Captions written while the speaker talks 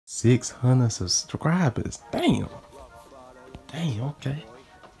600 subscribers. Damn. Okay.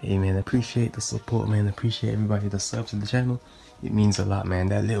 Hey man, appreciate the support, man. Appreciate everybody that subs to the channel. It means a lot, man.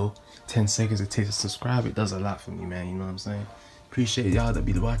 That little 10 seconds it takes to subscribe, it does a lot for me, man. You know what I'm saying? Appreciate y'all that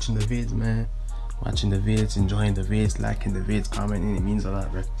be watching the vids, man. Watching the vids, enjoying the vids, liking the vids, commenting. It means a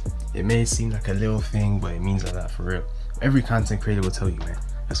lot, bro. It may seem like a little thing, but it means a lot for real. Every content creator will tell you, man.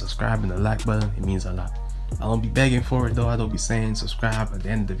 The subscribe and the like button, it means a lot. I don't be begging for it though. I don't be saying subscribe at the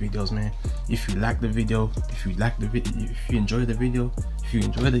end of the videos, man. If you like the video, if you enjoy the video, if you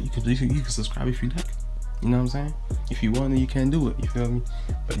enjoyed it, you can subscribe if you like. You know what I'm saying? If you want it, you can do it. You feel me?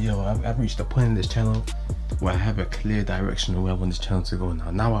 But yo, I've reached a point in this channel where I have a clear direction of where I want this channel to go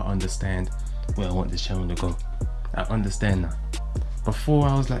now. Now I understand where I want this channel to go. I understand now. Before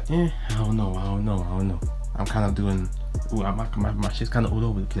I was like, I don't know. I'm kind of doing, my shit's kind of all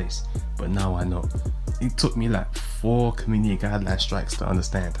over the place. But now I know. It took me like 4 community guideline strikes to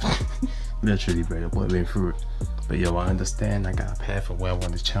understand. Literally, bro, boy went through it. But yo, I understand. I got a path for where I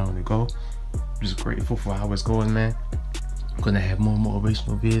want this channel to go. Just grateful for how it's going, man. I'm gonna have more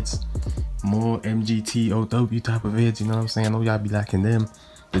motivational vids, more MGTOW type of vids. You know what I'm saying? I know y'all be liking them.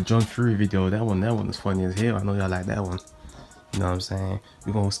 The John Fury video, that one is funny as hell. I know y'all like that one. You know what I'm saying?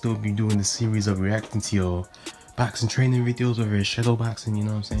 We're gonna still be doing the series of reacting to your boxing training videos, whether it's shadow boxing, you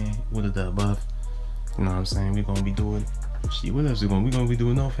know what I'm saying? What are the above? You know what I'm saying? We're gonna be doing shit. What else we're gonna be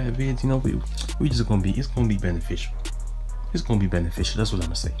doing? No fat vids, you know. We just gonna be. It's gonna be beneficial. It's gonna be beneficial. That's what I'm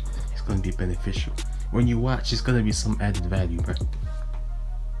gonna say. It's gonna be beneficial. When you watch, it's gonna be some added value, bro.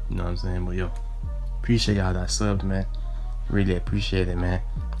 You know what I'm saying? But yo, appreciate y'all that subbed, man. Really appreciate it, man.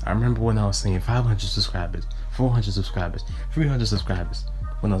 I remember when I was saying 500 subscribers, 400 subscribers, 300 subscribers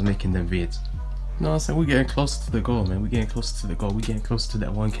when I was making them vids. You know what I'm saying? We're getting closer to the goal, man. We're getting closer to the goal. We're getting closer to that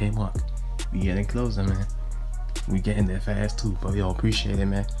 1K mark. We getting closer, man. We getting there fast too. But yo, appreciate it,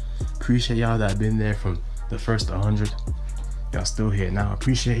 man. Appreciate y'all that have been there from the first 100. Y'all still here now.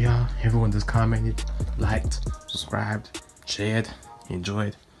 Appreciate y'all. Everyone just commented, liked, subscribed, shared,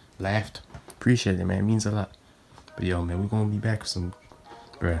 enjoyed, laughed. Appreciate it, man. It means a lot. But yo, man, we're gonna be back with some,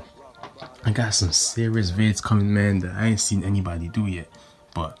 bruh. I got some serious vids coming, man, that I ain't seen anybody do yet.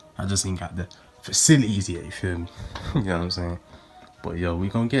 But I just ain't got the facilities yet, you feel me? You know what I'm saying? But yo, we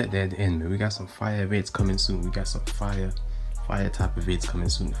gonna get there at the end, man. We got some fire vids coming soon. We got some fire type of vids coming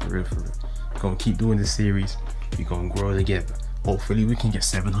soon, for real. We're gonna keep doing this series. We gonna grow together. Hopefully we can get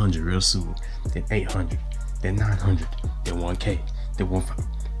 700 real soon. Then 800, then 900, then 1K, then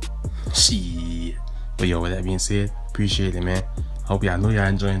 1.5. Shit. But yo, with that being said, appreciate it, man. Hope y'all know y'all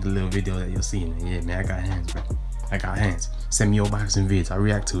enjoying the little video that you're seeing. Yeah, man, I got hands, bro. I got hands. Send me your boxing vids. I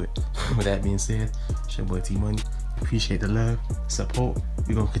react to it. With that being said, it's your boy T Money. Appreciate the love, support.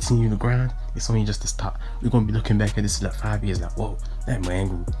 We're gonna continue to grind. It's only just the start. We're gonna be looking back at this in like 5 years, like, whoa, that man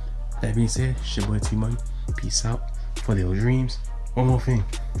grew. That being said, it's your boy T Money. Peace out for little dreams. One more thing.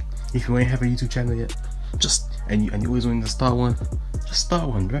 If you ain't have a YouTube channel yet, and you always wanting to start one, just start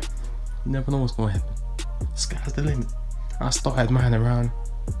one, bro. You never know what's gonna happen. Sky's the limit. I started mine around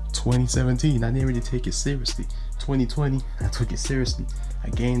 2017. I didn't really take it seriously. 2020, I took it seriously. I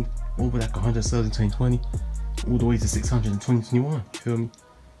gained over like 100 subs in 2020, all the way to 600 in 2021. Feel me?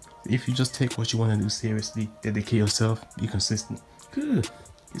 If you just take what you want to do seriously, dedicate yourself, be consistent, good,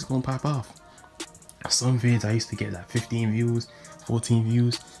 it's gonna pop off. Some vids I used to get like 15 views, 14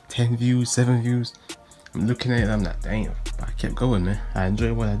 views, 10 views, 7 views. I'm looking at it, I'm like, damn. But I kept going, man. I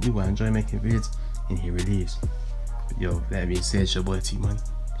enjoy what I do. I enjoy making vids, and here it is. But yo, that being said, it's your boy T Money.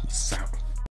 Peace out.